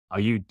Are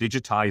you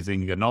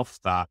digitizing enough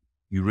that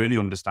you really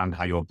understand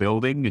how your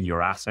building and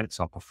your assets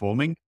are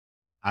performing,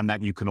 and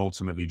that you can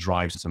ultimately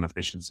drive some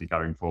efficiency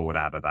going forward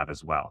out of that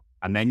as well?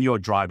 And then you're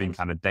driving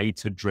kind of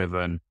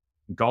data-driven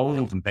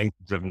goals and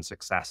data-driven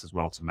success as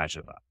well to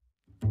measure that.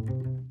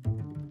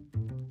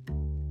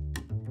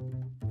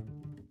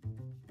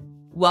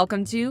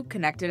 Welcome to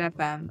Connected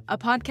FM, a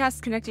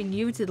podcast connecting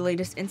you to the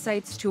latest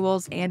insights,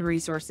 tools, and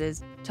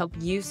resources to help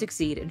you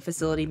succeed in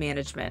facility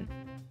management.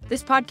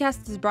 This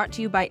podcast is brought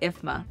to you by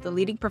IFMA, the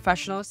leading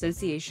professional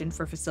association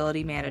for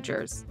facility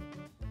managers.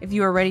 If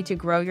you are ready to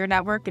grow your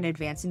network and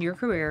advance in your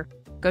career,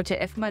 go to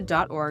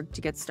ifma.org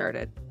to get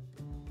started.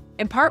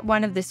 In part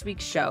one of this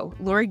week's show,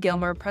 Laurie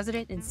Gilmer,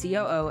 President and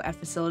COO at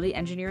Facility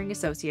Engineering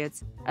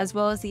Associates, as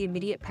well as the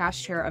immediate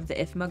past chair of the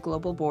IFMA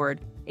Global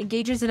Board,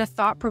 engages in a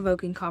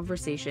thought-provoking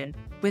conversation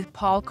with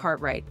Paul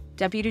Cartwright,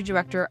 Deputy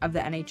Director of the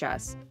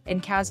NHS,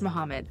 and Kas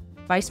Mohammed,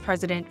 Vice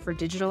President for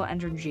Digital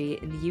Energy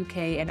in the UK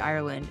and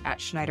Ireland at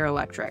Schneider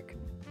Electric.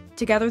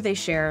 Together, they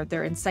share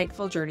their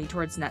insightful journey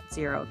towards net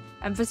zero,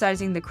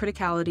 emphasizing the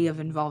criticality of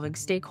involving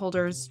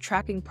stakeholders,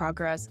 tracking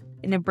progress,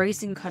 and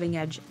embracing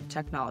cutting-edge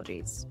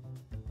technologies.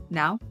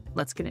 Now,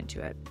 let's get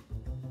into it.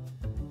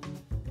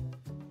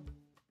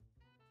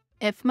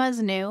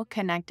 IFMA's new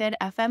Connected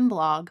FM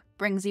blog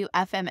brings you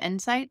FM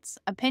insights,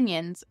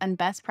 opinions, and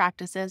best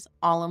practices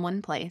all in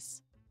one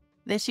place.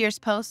 This year's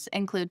posts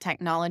include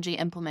technology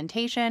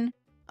implementation,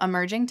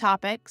 emerging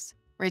topics,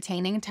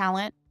 retaining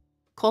talent,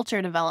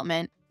 culture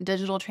development,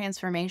 digital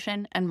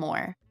transformation, and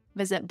more.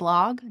 Visit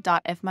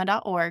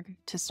blog.ifma.org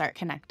to start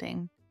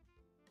connecting.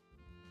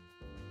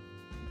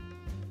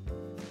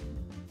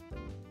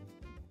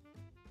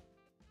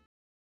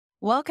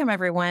 Welcome,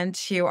 everyone,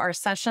 to our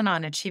session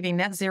on achieving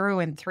net zero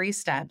in 3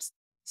 steps,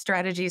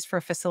 strategies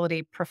for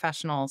facility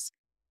professionals.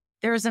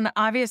 There is an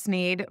obvious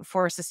need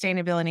for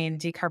sustainability and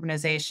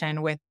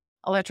decarbonization, with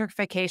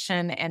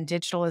electrification and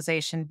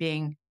digitalization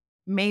being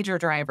major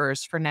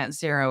drivers for net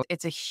zero.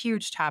 It's a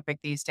huge topic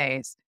these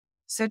days.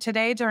 So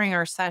today, during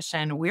our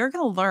session, we're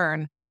going to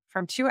learn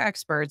from 2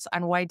 experts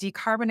on why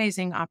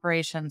decarbonizing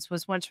operations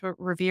was once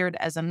revered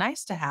as a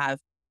nice to have,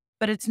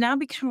 but it's now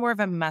become more of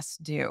a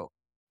must do.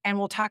 And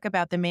we'll talk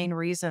about the main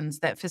reasons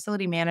that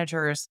facility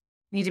managers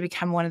need to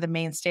become one of the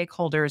main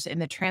stakeholders in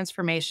the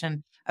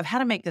transformation of how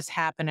to make this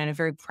happen in a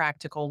very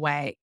practical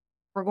way.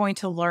 We're going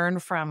to learn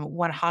from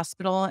one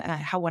hospital,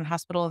 how one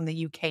hospital in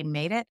the UK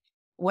made it,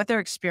 what their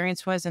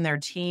experience was in their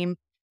team,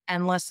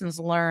 and lessons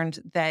learned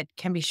that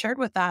can be shared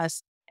with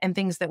us and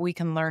things that we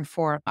can learn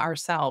for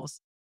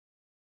ourselves.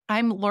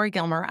 I'm Laurie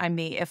Gilmer. I'm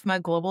the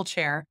IFMA Global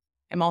Chair.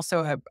 I'm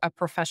also a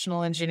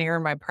professional engineer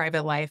in my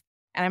private life.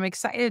 And I'm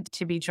excited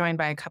to be joined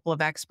by a couple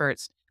of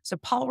experts. So,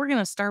 Paul, we're going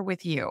to start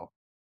with you.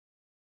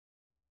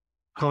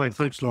 Hi,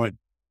 thanks, Laurie.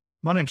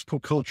 My name's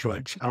Paul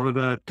Cartwright. I'm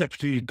the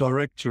Deputy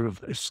Director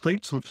of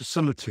Estates and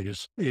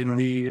Facilities in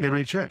the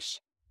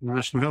NHS, the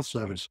National Health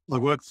Service. I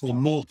work for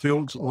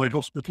Moorfields Eye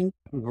Hospital.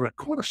 We're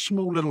quite a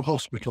small little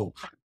hospital,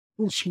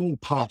 a small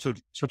part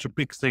of such a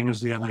big thing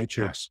as the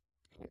NHS.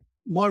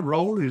 My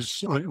role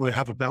is I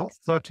have about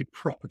 30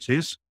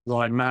 properties that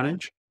I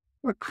manage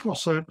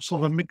across a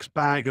sort of a mixed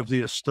bag of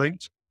the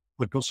estate.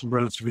 We've got some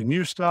relatively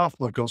new staff,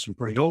 I've got some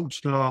pretty old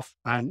staff,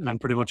 and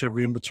pretty much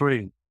every in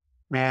between.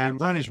 And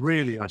that is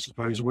really, I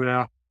suppose,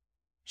 where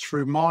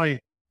through my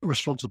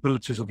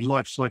responsibilities of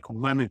life cycle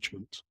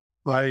management,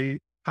 I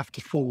have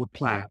to forward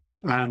plan.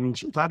 And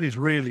that is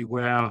really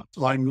where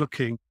I'm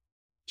looking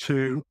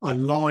to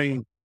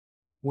align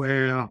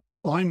where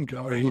I'm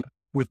going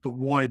with the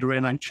wider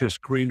NHS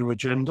greener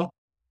agenda,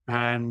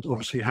 and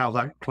obviously how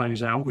that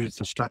plays out with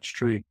the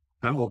statutory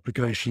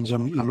obligations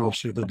and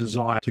also the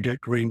desire to get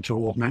green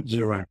toward net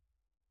zero.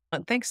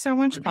 Thanks so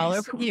much, Paul.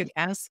 Over to you,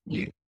 Kas.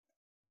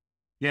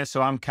 Yeah,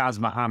 so I'm Kas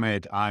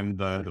Mohammed. I'm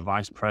the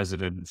Vice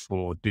President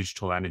for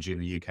Digital Energy in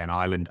the UK and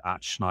Ireland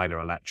at Schneider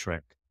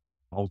Electric.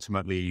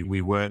 Ultimately,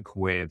 we work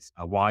with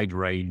a wide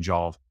range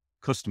of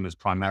customers,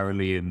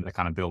 primarily in the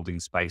kind of building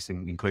space,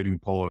 including,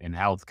 Paul, in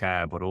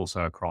healthcare, but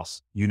also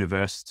across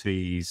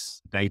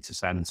universities, data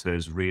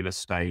centers, real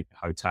estate,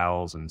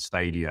 hotels, and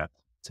stadia,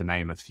 to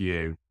name a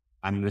few.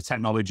 And the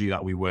technology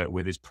that we work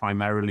with is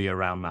primarily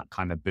around that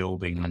kind of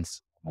building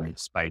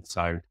space.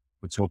 So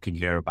we're talking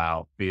here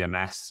about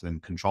BMS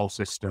and control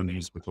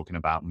systems. We're talking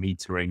about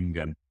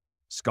metering and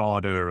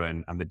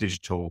SCADA and the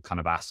digital kind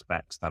of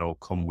aspects that all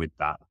come with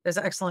that. Those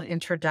excellent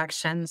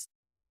introductions.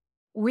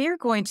 We're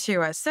going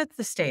to set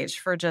the stage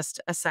for just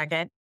a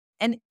second.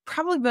 And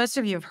probably most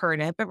of you have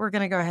heard it, but we're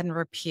going to go ahead and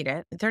repeat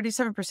it.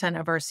 37%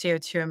 of our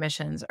CO2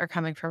 emissions are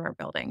coming from our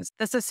buildings.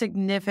 That's a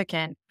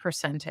significant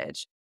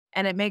percentage.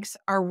 And it makes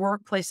our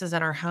workplaces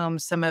and our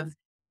homes some of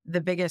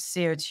the biggest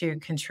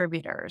CO2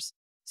 contributors.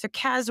 So,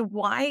 Kas,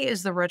 why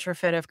is the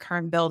retrofit of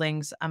current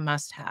buildings a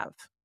must-have?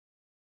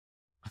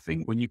 I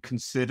think when you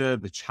consider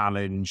the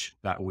challenge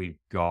that we've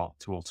got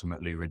to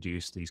ultimately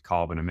reduce these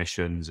carbon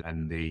emissions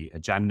and the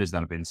agendas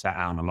that have been set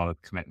out and a lot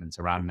of commitments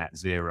around net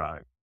zero,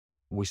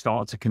 we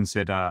start to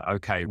consider,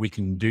 okay, we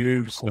can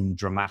do some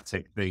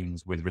dramatic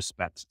things with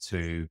respect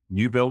to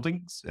new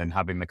buildings and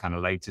having the kind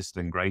of latest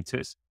and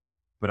greatest,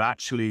 but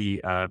actually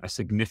a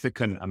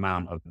significant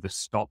amount of the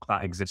stock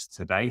that exists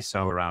today,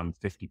 so around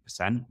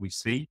 50% we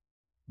see,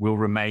 will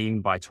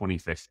remain by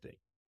 2050.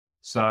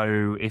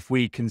 So if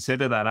we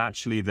consider that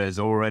actually there's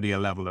already a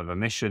level of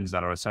emissions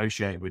that are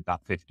associated with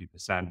that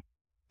 50%,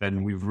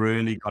 then we've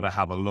really got to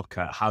have a look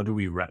at how do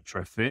we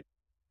retrofit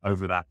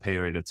over that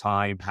period of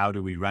time? How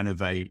do we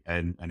renovate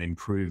and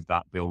improve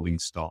that building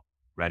stock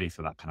ready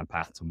for that kind of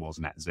path towards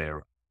net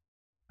zero?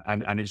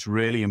 And it's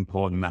really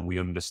important that we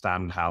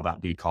understand how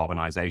that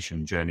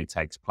decarbonization journey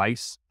takes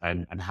place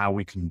and how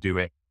we can do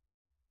it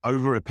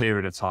over a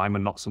period of time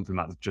and not something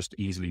that's just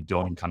easily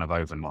done kind of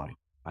overnight.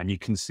 And you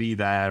can see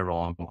there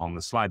on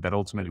the slide that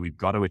ultimately we've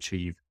got to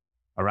achieve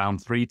around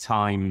 3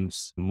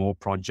 times more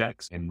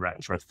projects in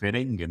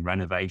retrofitting and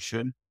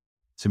renovation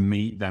to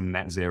meet them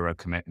net zero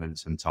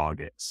commitments and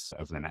targets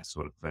over the next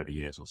sort of 30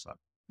 years or so.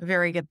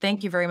 Very good.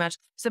 Thank you very much.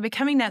 So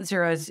becoming net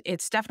zero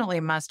it's definitely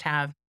a must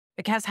have,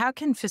 because how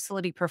can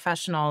facility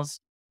professionals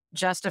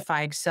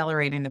justify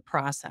accelerating the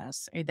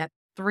process? That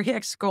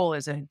 3x goal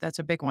that's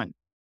a big one.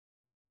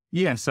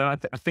 Yeah, so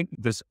I think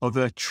there's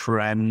other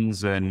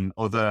trends and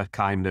other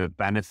kind of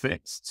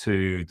benefits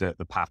to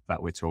the path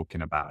that we're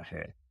talking about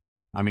here.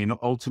 I mean,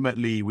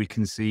 ultimately, we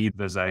can see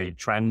there's a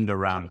trend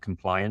around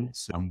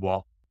compliance and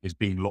what is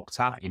being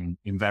looked at in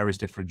various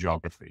different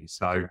geographies.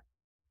 So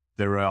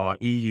there are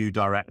EU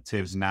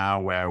directives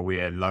now where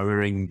we're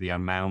lowering the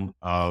amount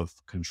of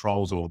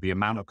controls or the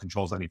amount of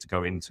controls that need to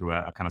go into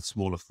a kind of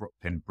smaller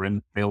footprint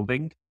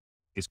building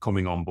is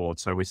coming on board.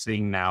 So we're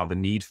seeing now the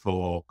need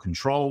for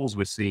controls.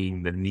 We're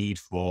seeing the need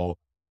for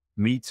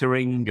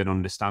metering and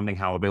understanding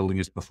how a building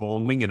is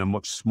performing in a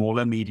much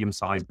smaller,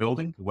 medium-sized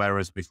building,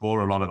 whereas before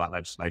a lot of that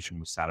legislation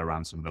was set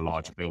around some of the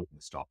larger building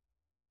stock.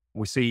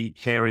 We see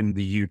here in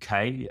the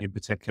UK, in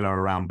particular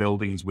around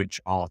buildings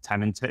which are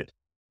tenanted,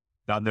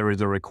 that there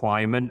is a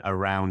requirement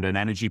around an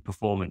energy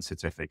performance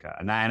certificate.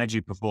 And that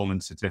energy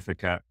performance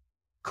certificate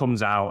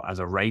comes out as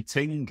a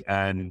rating,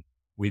 and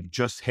we've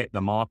just hit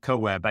the marker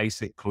where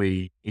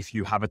basically if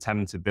you have a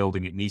tenanted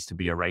building, it needs to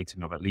be a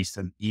rating of at least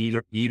an E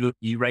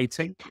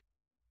rating.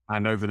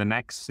 And over the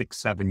next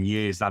 6-7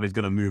 years, that is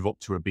going to move up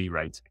to a B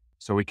rating.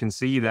 So we can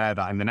see there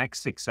that in the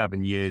next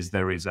 6-7 years,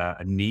 there is a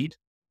need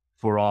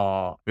for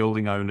our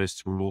building owners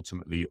to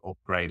ultimately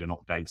upgrade and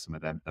update some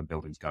of their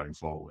buildings going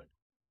forward.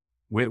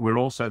 We're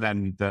also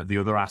then the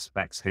other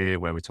aspects here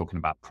where we're talking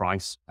about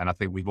price. And I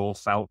think we've all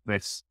felt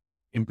this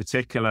in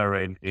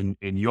particular in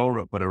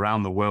Europe, but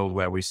around the world,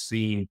 where we've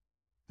seen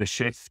the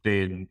shift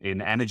in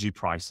energy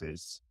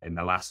prices in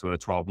the last sort of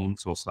 12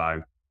 months or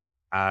so.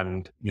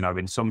 And, you know,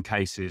 in some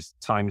cases,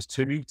 times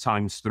 2,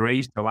 times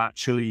 3. So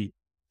actually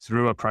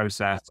through a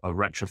process of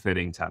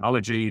retrofitting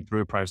technology,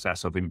 through a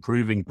process of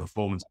improving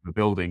performance of the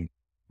building,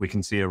 we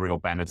can see a real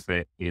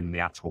benefit in the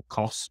actual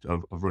cost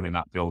of running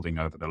that building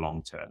over the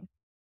long term.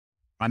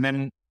 And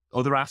then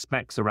other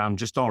aspects around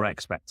just our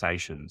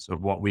expectations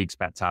of what we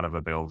expect out of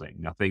a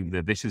building. I think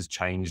that this has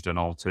changed and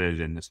altered,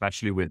 and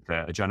especially with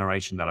a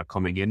generation that are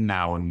coming in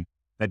now, and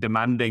they're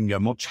demanding a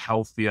much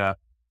healthier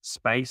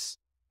space,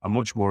 a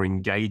much more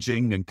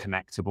engaging and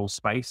connectable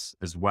space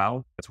as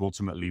well to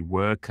ultimately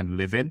work and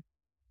live in.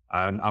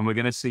 And we're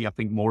going to see, I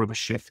think, more of a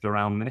shift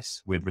around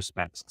this with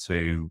respect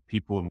to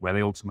people and where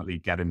they ultimately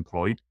get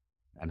employed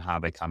and how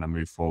they kind of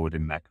move forward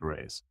in their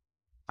careers.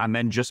 And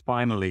then just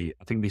finally,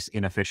 I think this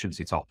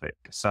inefficiency topic.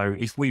 So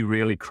if we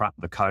really crack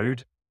the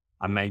code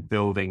and make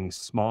buildings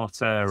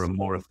smarter and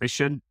more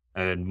efficient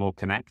and more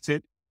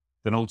connected,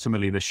 then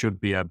ultimately there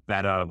should be a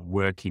better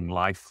working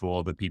life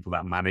for the people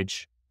that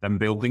manage them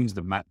buildings,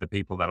 the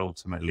people that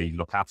ultimately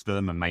look after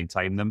them and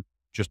maintain them,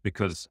 just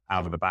because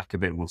out of the back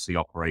of it, we'll see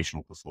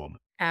operational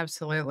performance.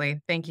 Absolutely.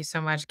 Thank you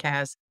so much,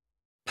 Kas.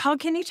 Paul,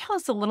 can you tell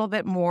us a little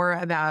bit more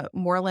about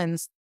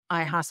Moreland's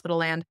Eye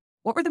Hospital, and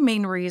what were the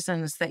main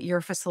reasons that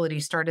your facility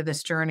started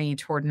this journey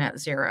toward net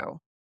zero?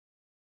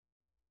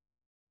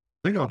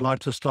 I think I'd like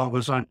to start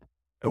with saying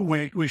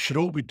we should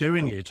all be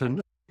doing it.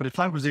 But if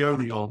that was the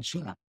only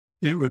answer,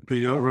 it would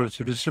be a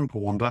relatively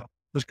simple one. But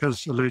as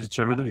Kas alluded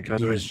to,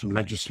 there is some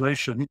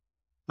legislation,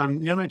 and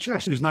the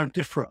NHS is no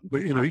different.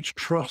 But, you know, each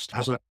trust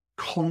has a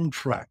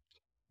contract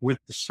with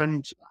the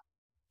centre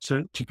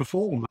to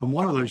perform. And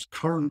one of those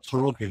current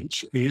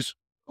targets is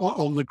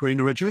on the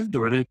greener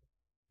agenda. And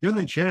the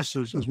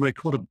NHS has made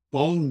quite a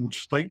bold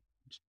statement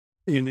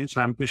in its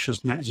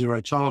ambitious net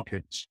zero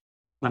targets.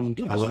 And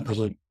as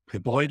a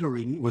provider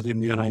within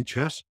the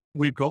NHS,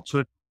 we've got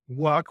to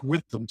work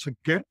with them to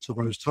get to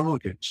those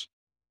targets.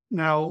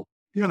 Now,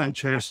 the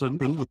NHS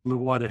and the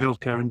wider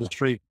healthcare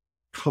industry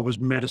covers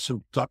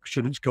medicine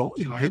production. It's got,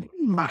 you know,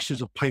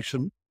 masses of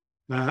patient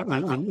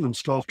and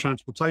staff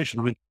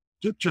transportation. I mean,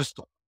 just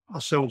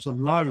ourselves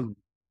alone,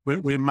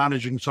 we're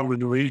managing somewhere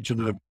in the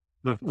region of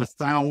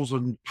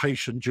 1,000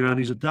 patient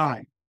journeys a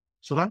day.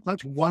 So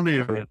that's one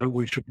area that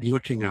we should be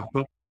looking at.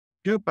 But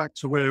go back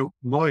to where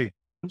my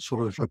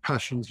sort of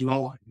passions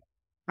lie.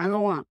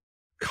 Our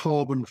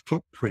carbon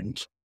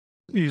footprint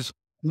is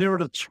nearer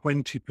to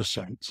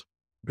 20%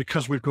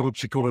 because we've got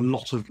obviously got a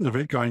lot of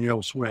it going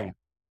elsewhere.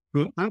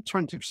 But that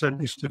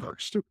 20% is still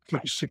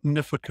a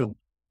significant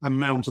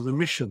amount of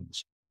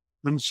emissions.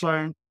 And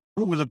so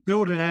with a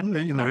building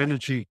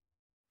energy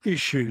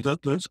issue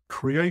that's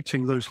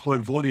creating those high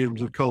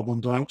volumes of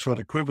carbon dioxide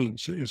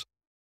equivalencies,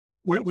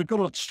 we've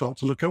got to start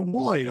to look at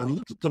why.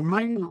 And the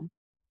main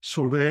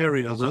sort of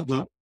area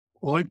that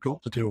I've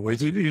got to deal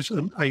with is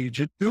an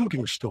aged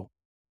building stock.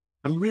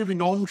 And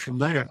moving on from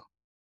there,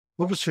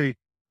 obviously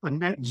a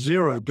net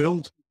zero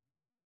build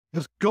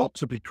has got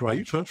to be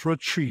great for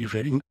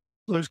achieving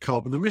those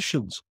carbon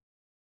emissions.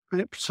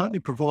 And it certainly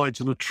provides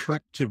an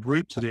attractive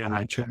route to the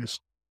NHS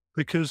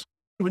because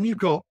when you've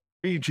got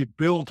aged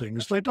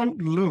buildings, they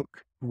don't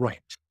look great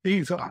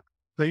either.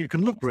 They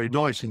can look very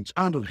nice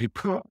internally,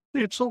 but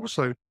it's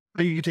also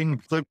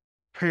aiding the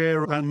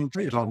care and,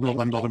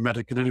 I'm not a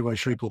medic in any way,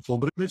 shape or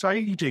form, but it's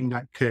aiding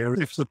that care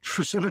if the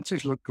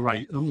facilities look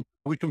great and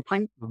we can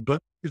paint them,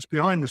 but it's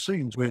behind the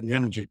scenes where the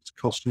energy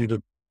costs need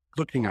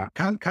looking at.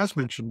 Kas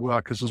mentioned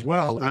workers as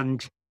well,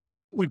 and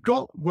we've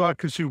got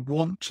workers who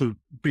want to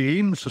be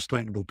in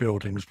sustainable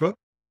buildings, but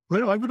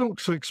I would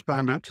also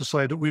expand that to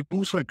say that we've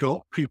also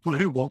got people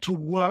who want to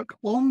work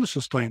on the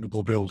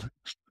sustainable buildings.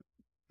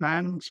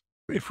 And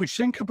if we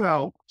think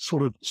about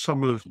sort of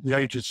some of the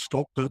aged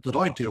stock that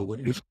I deal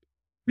with,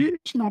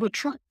 it's not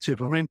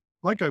attractive. I mean,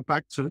 I go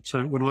back to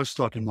when I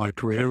started my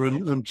career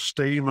and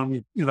steam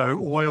and,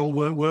 oil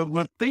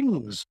were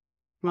things.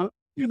 But,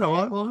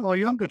 our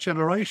younger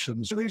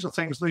generations, these are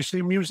things they see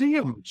in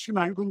museums,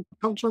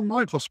 Culture and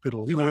Life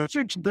Hospital,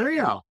 it's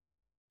there.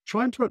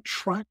 Trying to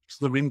attract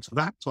them into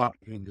that type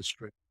of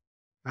industry,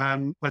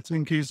 I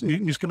think is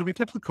going to be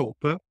difficult.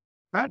 But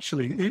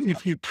actually,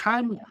 if you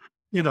can,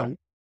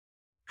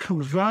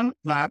 convert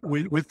that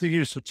with the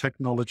use of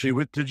technology,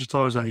 with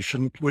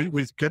digitization,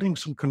 with getting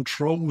some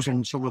controls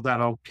on some of that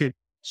old kit,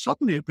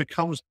 suddenly it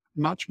becomes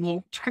much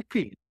more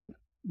techy.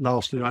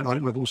 Lastly,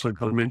 I've also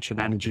got to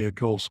mention energy, of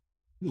course,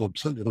 or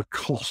certainly the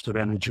cost of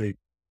energy.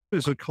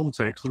 There's a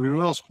context. In the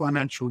last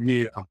financial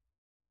year,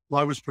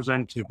 I was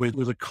presented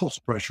with a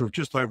cost pressure of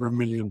just over £1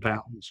 million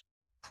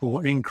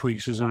for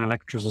increases in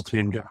electricity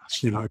and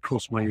gas,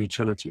 across my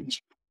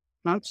utilities.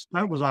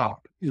 That was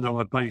up,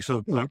 a base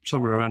of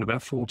somewhere around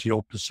about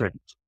 40-odd%.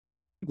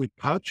 We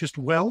purchased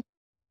well,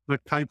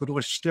 okay, but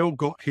we still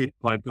got hit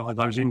by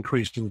those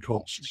increasing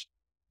costs.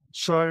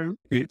 So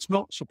it's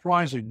not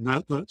surprising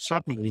that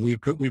suddenly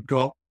we've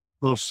got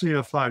our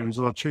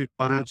CFOs, our chief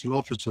financial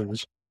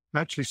officers,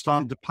 actually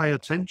starting to pay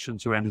attention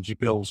to energy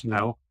bills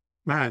now,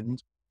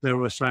 and there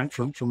are saying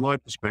from my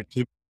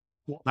perspective,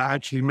 what that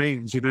actually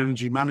means in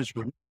energy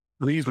management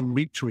and even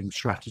metering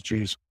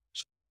strategies.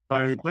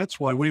 So that's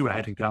why we were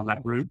heading down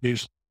that route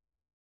is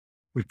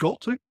we've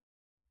got to,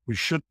 we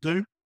should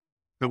do,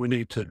 but we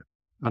need to.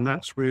 And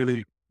that's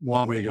really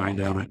why we're going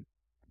down it.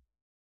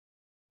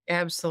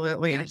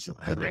 Absolutely.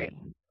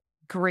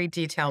 Great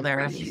detail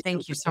there.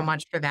 Thank you so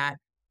much for that.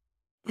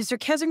 Mr.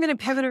 Kas, I'm going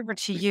to pivot over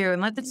to you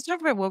and let's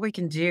talk about what we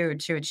can do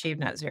to achieve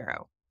net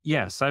zero.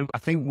 Yeah, so I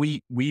think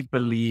we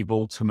believe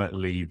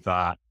ultimately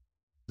that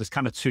there's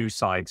kind of two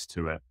sides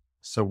to it.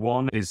 So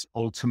one is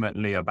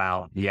ultimately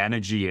about the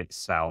energy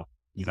itself,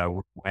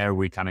 where are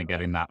we kind of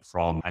getting that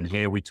from? And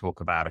here we talk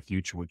about a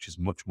future which is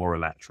much more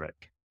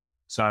electric.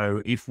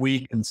 So if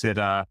we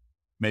consider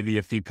maybe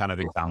a few kind of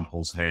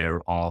examples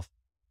here of,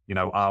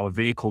 our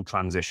vehicle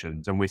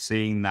transitions, and we're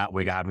seeing that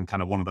we're having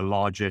kind of one of the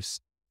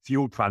largest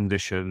fuel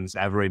transitions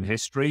ever in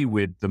history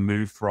with the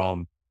move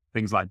from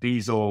things like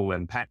diesel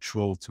and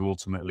petrol to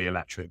ultimately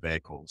electric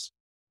vehicles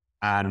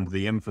and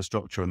the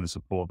infrastructure and the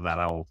support that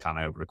all kind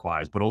of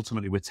requires. But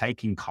ultimately, we're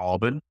taking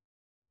carbon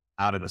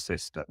out of the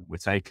system. We're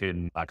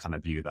taking that kind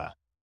of view there.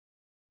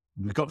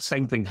 We've got the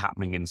same thing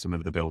happening in some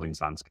of the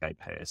buildings landscape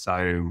here.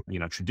 So,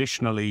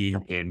 traditionally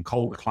in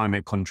cold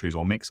climate countries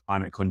or mixed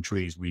climate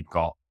countries, we've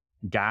got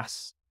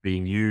gas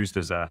being used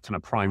as a kind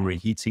of primary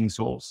heating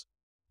source.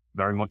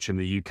 Very much in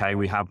the UK,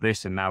 we have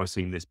this, and now we're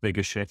seeing this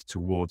bigger shift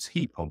towards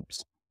heat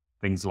pumps.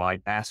 Things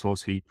like air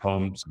source heat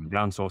pumps and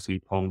ground source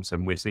heat pumps,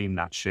 and we're seeing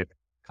that shift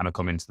kind of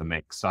come into the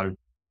mix. So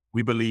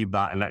we believe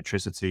that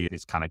electricity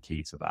is kind of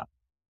key to that.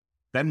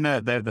 Then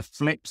the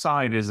flip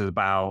side is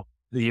about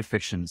the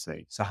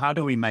efficiency. So how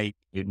do we make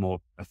it more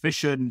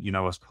efficient?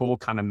 As Paul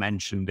kind of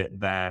mentioned it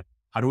there,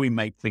 how do we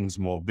make things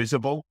more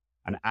visible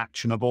and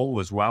actionable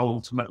as well,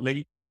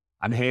 ultimately?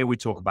 And here we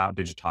talk about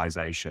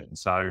digitization.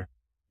 So,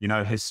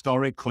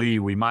 historically,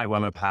 we might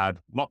well have had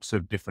lots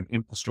of different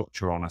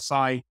infrastructure on a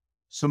site.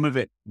 Some of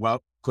it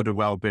could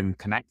have been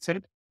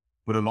connected,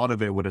 but a lot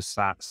of it would have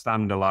sat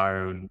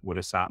standalone, would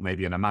have sat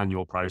maybe in a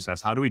manual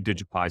process. How do we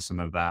digitize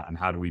some of that? And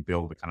how do we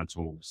build the kind of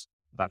tools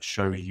that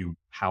show you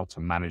how to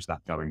manage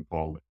that going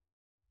forward?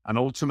 And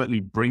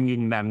ultimately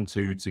bringing them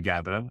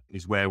together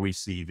is where we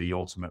see the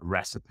ultimate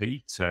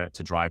recipe to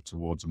drive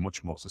towards a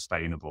much more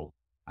sustainable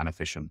and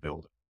efficient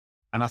building.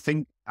 And I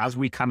think as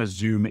we kind of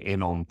zoom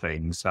in on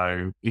things,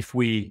 so if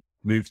we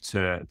move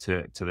to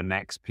the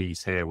next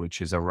piece here,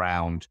 which is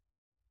around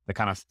the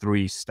kind of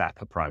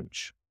 3-step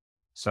approach.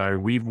 So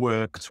we've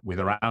worked with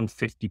around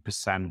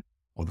 50%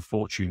 of the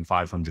Fortune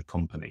 500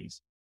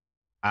 companies.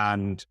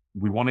 And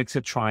we wanted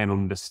to try and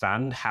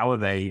understand how are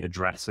they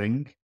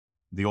addressing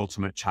the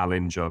ultimate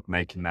challenge of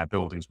making their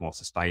buildings more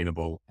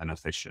sustainable and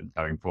efficient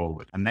going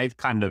forward. And they've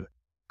kind of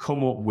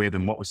come up with,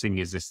 and what we're seeing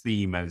is this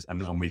theme,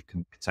 and we've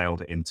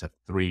curtailed it into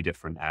 3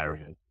 different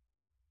areas.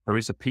 There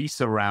is a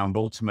piece around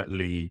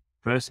ultimately,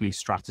 firstly,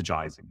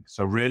 strategizing.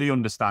 So really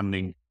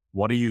understanding,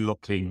 what are you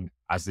looking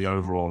as the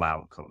overall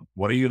outcome?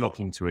 What are you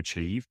looking to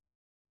achieve?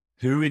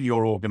 Who in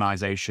your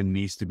organization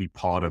needs to be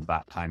part of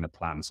that kind of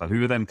plan? So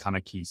who are them kind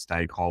of key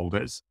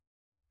stakeholders?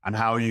 And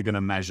how are you going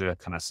to measure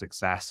kind of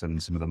success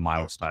and some of the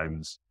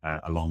milestones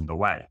along the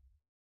way?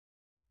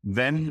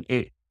 Then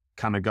it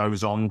kind of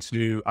goes on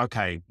to,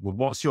 okay, well,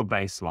 what's your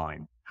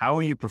baseline? How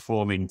are you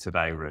performing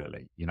today,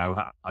 really? You know,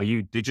 are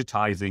you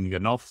digitizing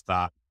enough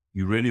that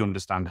you really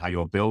understand how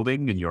your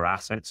building and your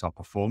assets are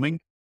performing,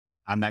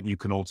 and that you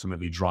can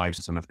ultimately drive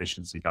some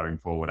efficiency going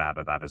forward out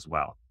of that as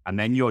well? And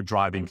then you're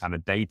driving kind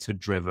of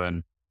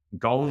data-driven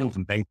goals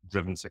and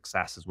data-driven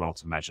success as well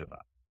to measure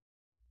that.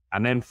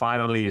 And then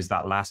finally is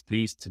that last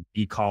piece, to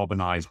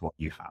decarbonize what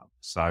you have.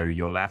 So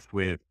you're left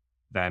with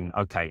then,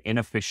 okay,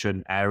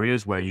 inefficient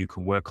areas where you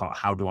can work on,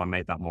 how do I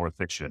make that more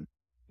efficient?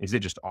 Is it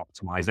just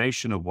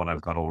optimization of what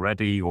I've got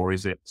already? Or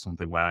is it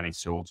something where I need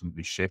to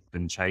ultimately shift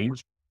and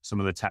change some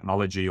of the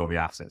technology or the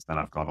assets that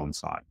I've got on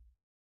site?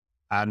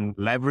 And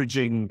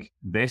leveraging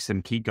this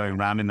and keep going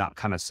around in that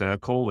kind of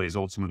circle is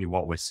ultimately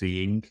what we're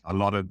seeing a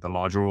lot of the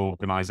larger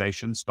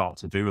organizations start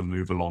to do and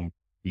move along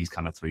these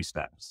kind of 3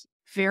 steps.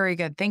 Very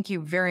good. Thank you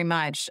very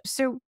much.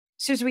 So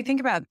as we think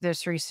about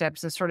those 3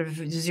 steps and sort of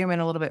zoom in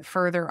a little bit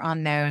further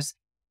on those,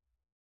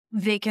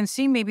 they can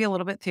seem maybe a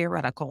little bit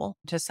theoretical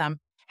to some.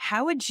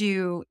 What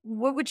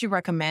would you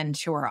recommend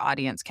to our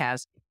audience,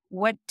 Kas?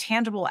 What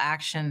tangible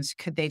actions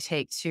could they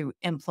take to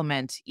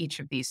implement each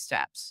of these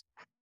steps?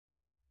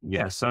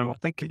 Yeah, so I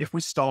think if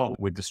we start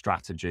with the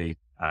strategy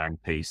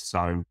piece,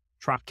 so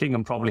tracking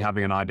and probably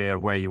having an idea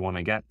of where you want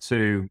to get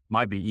to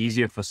might be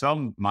easier for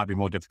some, might be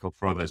more difficult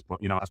for others.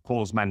 But, you know, as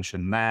Paul's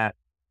mentioned there,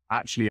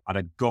 actually at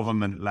a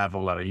government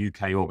level, at a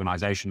UK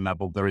organization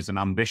level, there is an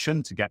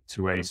ambition to get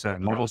to a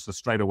certain level. So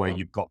straight away,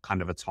 you've got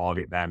kind of a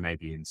target there,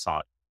 maybe in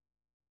sight.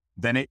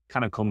 Then it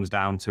kind of comes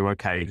down to,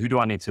 okay, who do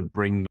I need to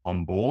bring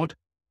on board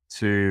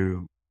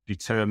to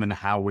determine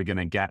how we're going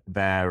to get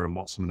there and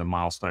what some of the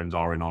milestones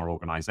are in our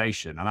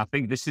organization? And I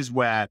think this is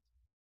where,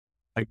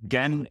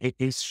 again, it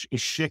is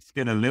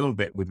shifting a little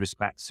bit with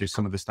respect to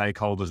some of the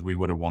stakeholders we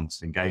would have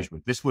once engaged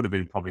with. This would have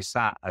been probably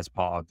sat as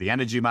part of the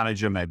energy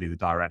manager, maybe the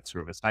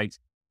director of estate.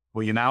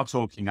 Well, you're now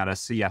talking at a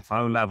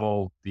CFO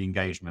level, the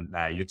engagement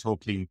there. You're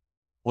talking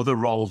other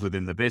roles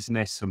within the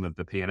business, some of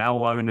the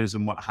P&L owners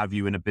and what have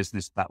you in a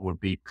business that would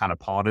be kind of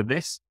part of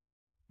this,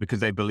 because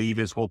they believe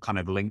this will kind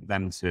of link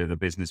them to the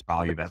business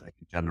value that they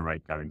can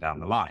generate going down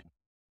the line.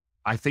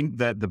 I think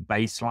that the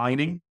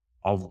baselining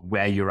of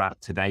where you're at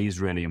today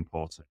is really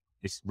important.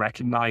 It's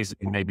recognizing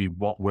maybe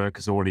what work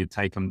has already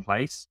taken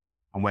place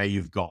and where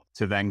you've got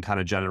to then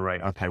kind of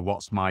generate, okay,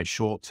 what's my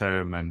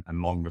short-term and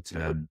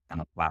longer-term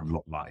kind of plan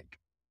look like?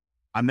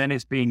 And then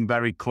it's being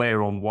very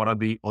clear on what are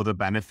the other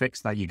benefits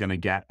that you're going to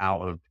get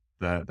out of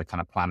the kind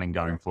of planning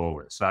going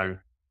forward. So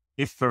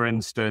if, for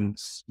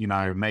instance, you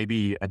know,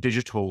 maybe a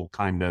digital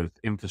kind of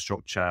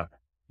infrastructure,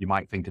 you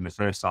might think in the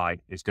first side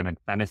is going to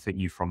benefit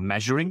you from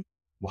measuring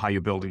how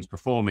your building's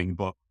performing,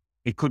 but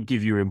it could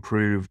give you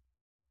improved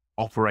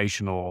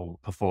operational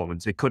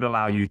performance. It could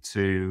allow you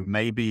to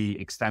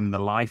maybe extend the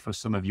life of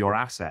some of your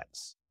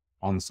assets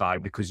on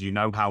site because you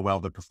know how well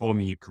they're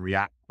performing. You can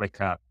react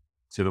quicker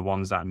to the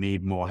ones that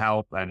need more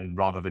help, and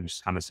rather than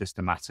just kind of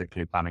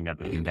systematically planning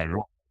everything, they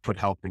put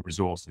helping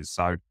resources.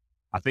 So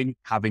I think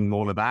having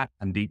all of that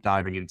and deep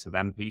diving into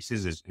them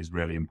pieces is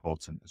really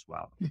important as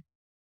well.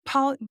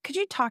 Paul, could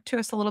you talk to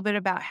us a little bit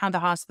about how the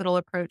hospital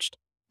approached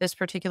this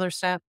particular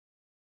step?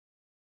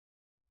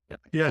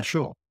 Yeah,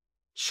 sure.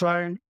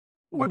 So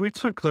we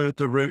took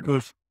the route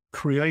of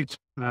create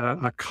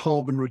a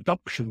carbon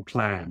reduction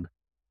plan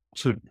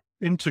to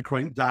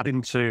integrate that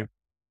into,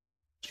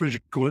 we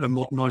should call it a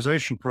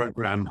modernization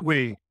program.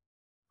 We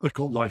have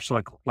got life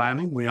cycle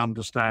planning. We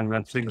understand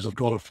that things have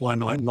got a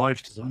finite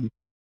life to them.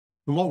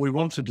 And what we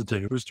wanted to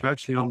do was to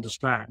actually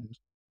understand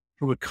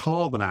from a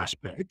carbon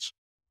aspect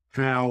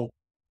how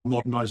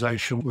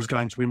modernization was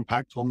going to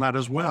impact on that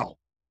as well.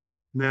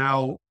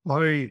 Now,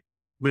 I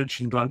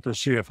mentioned the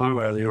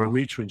CFO earlier on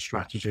metering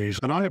strategies,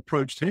 and I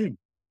approached him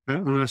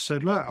and I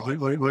said, look,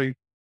 I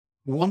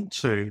want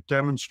to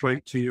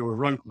demonstrate to you a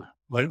roadmap.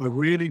 I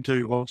really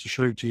do want to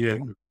show to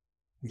you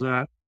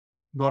that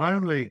not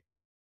only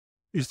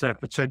is there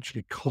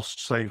potentially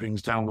cost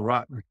savings down the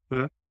road,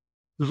 but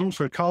there's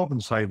also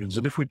carbon savings.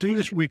 And if we do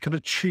this, we can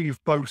achieve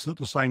both at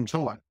the same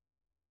time.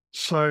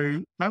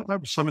 So that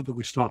was something that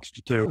we started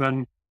to do.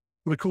 And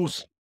of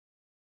course,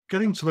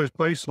 getting to those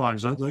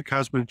baselines that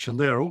Kas mentioned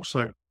there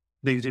also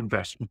needs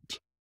investment.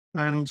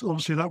 And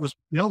obviously that was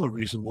the other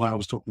reason why I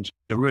was talking to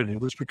him really,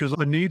 was because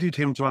I needed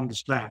him to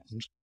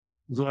understand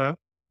that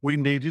we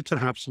needed to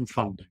have some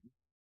funding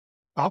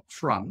up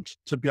front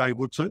to be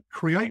able to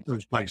create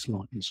those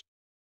baselines.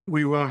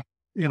 We were,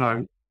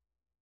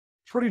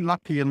 pretty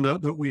lucky in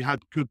that we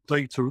had good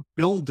data at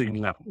building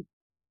level.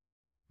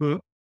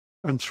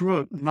 And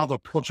through another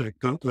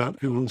project that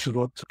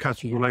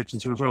Kas was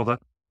related to as well,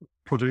 that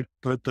project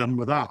that done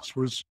with us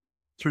was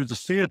through the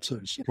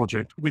theatres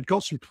project. We'd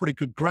got some pretty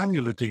good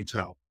granular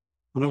detail.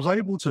 And I was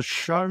able to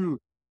show,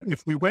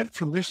 if we went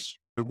from this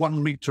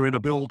 1 meter in a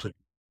building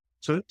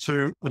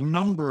to a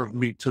number of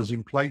meters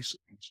in places,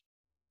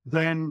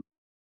 then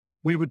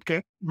we would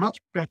get much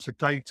better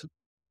data.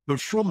 But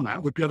from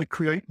that, we'd be able to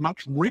create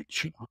much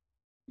richer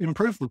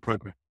improvement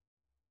program.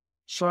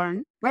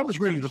 So that was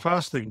really the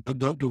first thing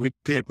that we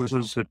did, was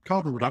a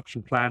carbon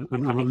reduction plan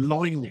and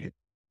align it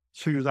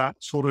to that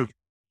sort of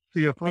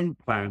CFO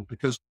plan,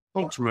 because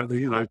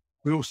ultimately,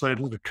 we all say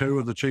that the co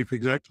and the chief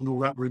exec and all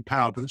that were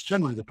empowered, but it's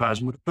generally the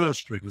person with the purse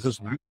strings,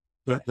 isn't it?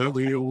 That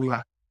we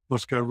all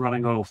must go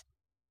running off.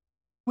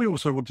 We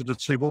also wanted to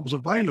see what was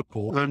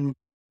available and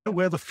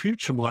where the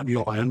future might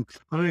lie. And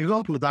an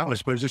example of that, I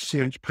suppose, is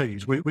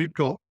CHPs. We've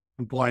got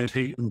combined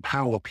heat and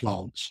power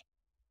plants.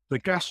 They're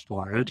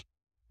gas-fired,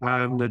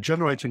 and they're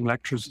generating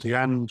electricity,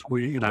 and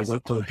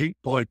the heat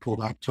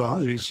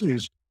byproduct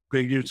is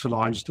being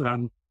utilised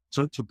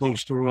to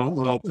bolster our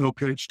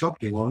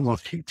LPHW, our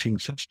heating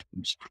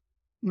systems.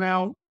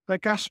 Now, they're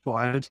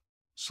gas-fired,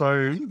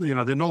 so,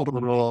 they're not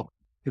on our,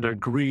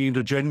 green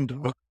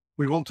agenda.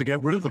 We want to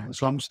get rid of them at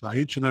some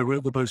stage,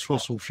 rid of those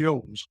fossil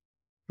fuels.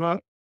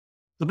 But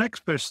the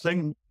next best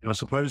thing, I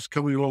suppose,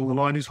 coming along the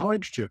line is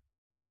hydrogen.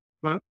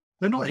 But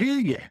they're not here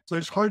yet.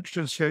 Those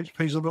hydrogen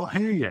CHPs are not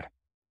here yet.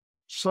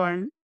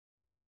 So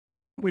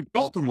we've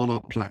got them on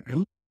our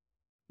plan.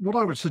 What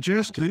I would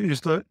suggest is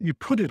that you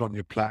put it on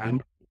your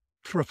plan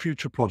for a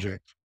future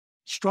project.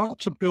 Start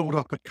to build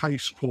up a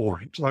case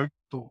for it. So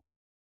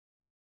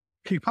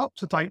keep up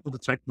to date with the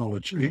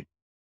technology.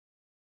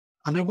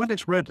 And then when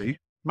it's ready,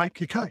 make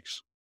your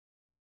case.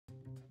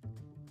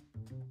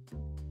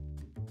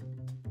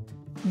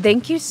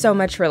 Thank you so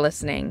much for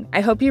listening.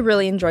 I hope you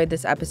really enjoyed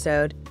this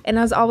episode. And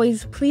as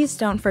always, please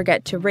don't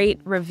forget to rate,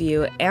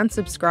 review, and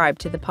subscribe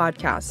to the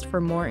podcast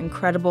for more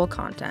incredible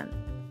content.